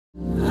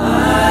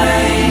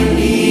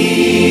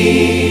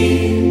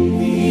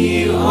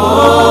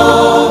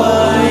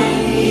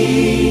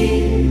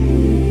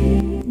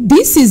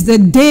is the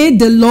day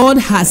the Lord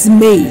has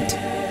made.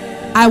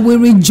 I will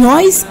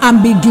rejoice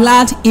and be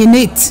glad in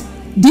it.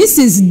 This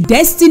is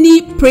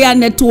Destiny Prayer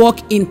Network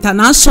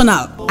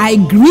International. I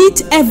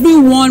greet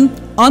everyone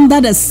under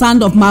the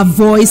sound of my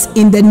voice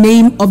in the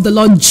name of the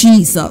Lord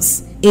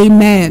Jesus.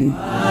 Amen.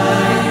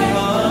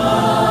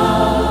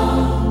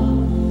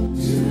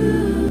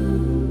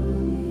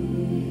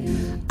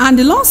 And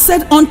the Lord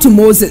said unto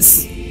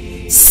Moses,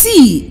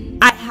 See,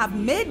 I have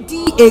made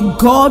thee a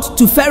God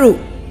to Pharaoh,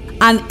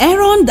 and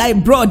Aaron thy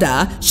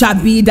brother shall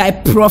be thy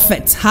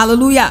prophet.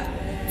 Hallelujah.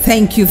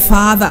 Thank you,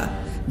 Father.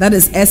 That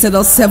is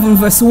Exodus 7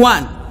 verse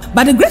 1.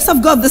 By the grace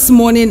of God this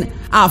morning,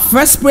 our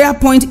first prayer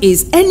point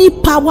is any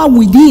power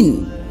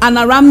within and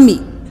around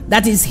me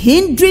that is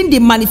hindering the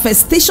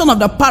manifestation of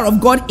the power of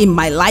God in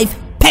my life,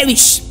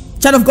 perish.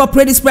 Child of God,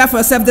 pray this prayer for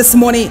yourself this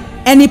morning.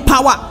 Any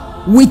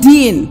power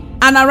within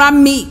and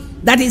around me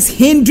that is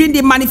hindering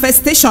the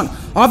manifestation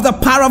of the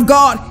power of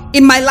God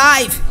in my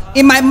life,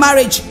 in my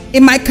marriage,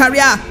 in my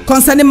career,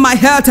 concerning my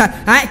health,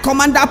 I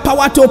command that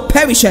power to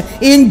perish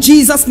in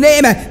Jesus'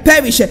 name.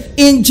 Perish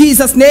in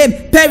Jesus'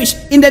 name. Perish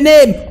in the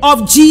name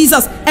of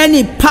Jesus.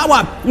 Any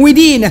power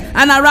within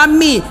and around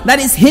me that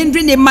is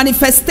hindering the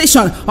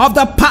manifestation of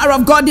the power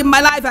of God in my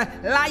life,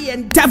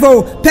 lying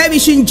devil,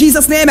 perish in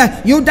Jesus' name.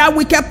 You that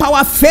wicked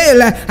power,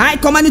 fail. I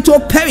command you to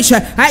perish.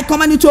 I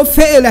command you to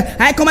fail.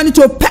 I command you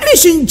to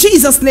perish in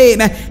Jesus'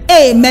 name.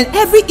 Amen.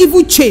 Every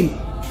evil chain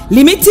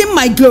limiting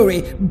my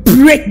glory,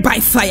 break by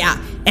fire.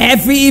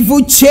 Every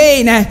evil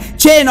chain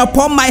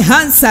upon my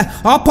hands,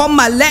 upon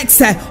my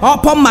legs,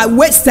 upon my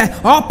waist,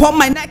 upon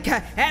my neck,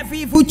 every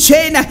evil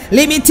chain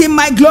limiting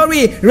my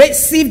glory,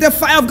 receive the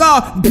fire of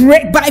God.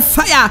 Break by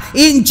fire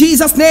in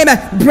Jesus' name.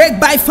 Break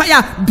by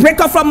fire.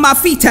 Break off from my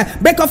feet,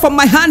 break off from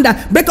my hand,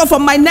 break off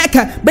from my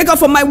neck, break off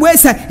from my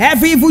waist.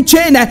 Every evil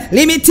chain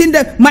limiting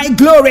my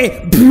glory,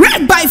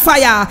 break by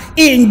fire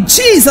in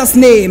Jesus'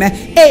 name.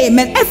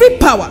 Amen. Every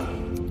power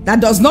that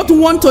does not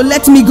want to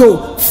let me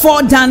go,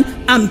 fall down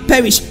and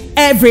perish.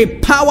 Every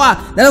power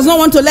that does not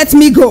want to let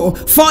me go,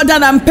 fall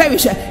down and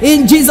perish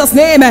in Jesus'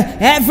 name.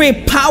 Every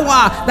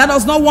power that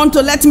does not want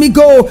to let me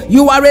go,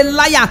 you are a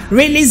liar.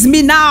 Release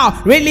me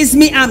now. Release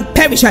me and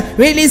perish.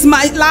 Release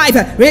my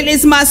life.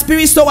 Release my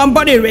spirit, soul, and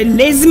body.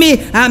 Release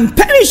me and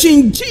perish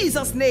in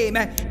Jesus' name.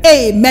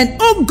 Amen.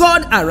 Oh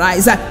God,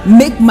 arise.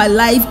 Make my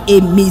life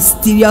a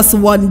mysterious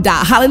wonder.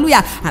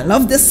 Hallelujah. I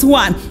love this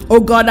one. Oh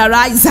God,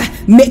 arise.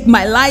 Make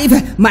my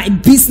life, my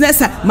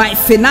business, my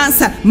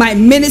finance, my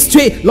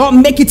ministry, Lord,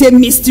 make it a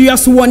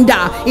mysterious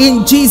wonder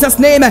in Jesus'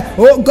 name.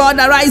 Oh God,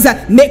 arise.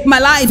 Make my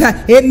life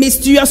a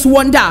mysterious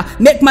wonder.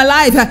 Make my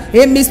life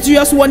a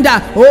mysterious wonder.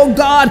 Oh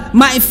God,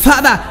 my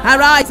Father,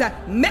 arise.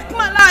 Make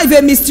my life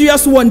a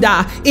mysterious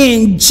wonder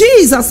in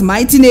Jesus'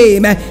 mighty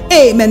name.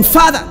 Amen.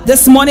 Father,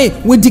 this morning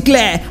we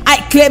declare, I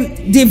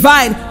claim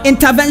divine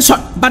intervention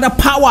by the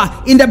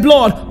power in the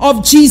blood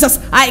of Jesus.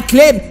 I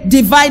claim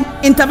divine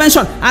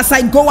intervention as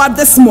I go out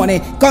this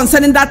morning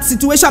concerning that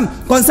situation,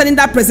 concerning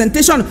that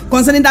presentation,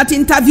 concerning that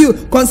interview,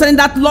 concerning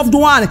that loved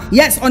one,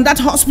 yes, on that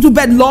hospital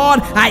bed.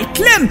 Lord, I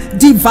claim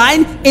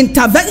divine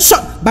intervention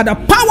by the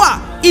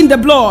power in the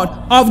blood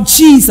of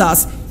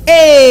Jesus.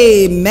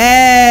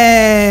 Amen.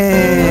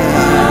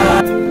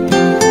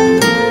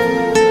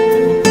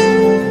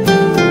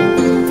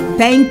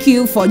 Thank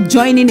you for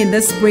joining in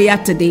this prayer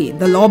today.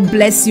 The Lord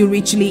bless you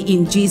richly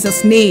in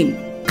Jesus' name.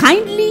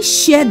 Kindly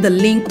share the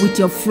link with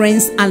your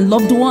friends and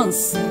loved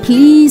ones.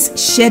 Please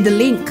share the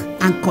link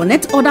and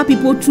connect other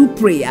people through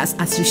prayers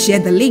as you share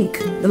the link.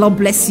 The Lord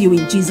bless you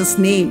in Jesus'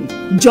 name.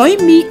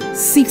 Join me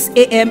 6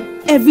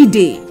 a.m. every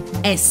day.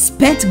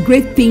 Expect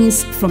great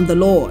things from the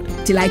Lord.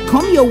 Till I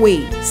come your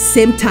way,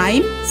 same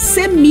time,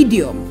 same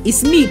medium.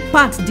 It's me,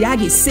 Pat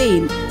Diagi,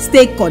 saying,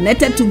 stay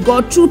connected to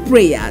God through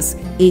prayers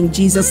in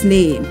Jesus'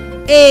 name.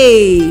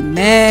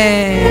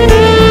 Amen.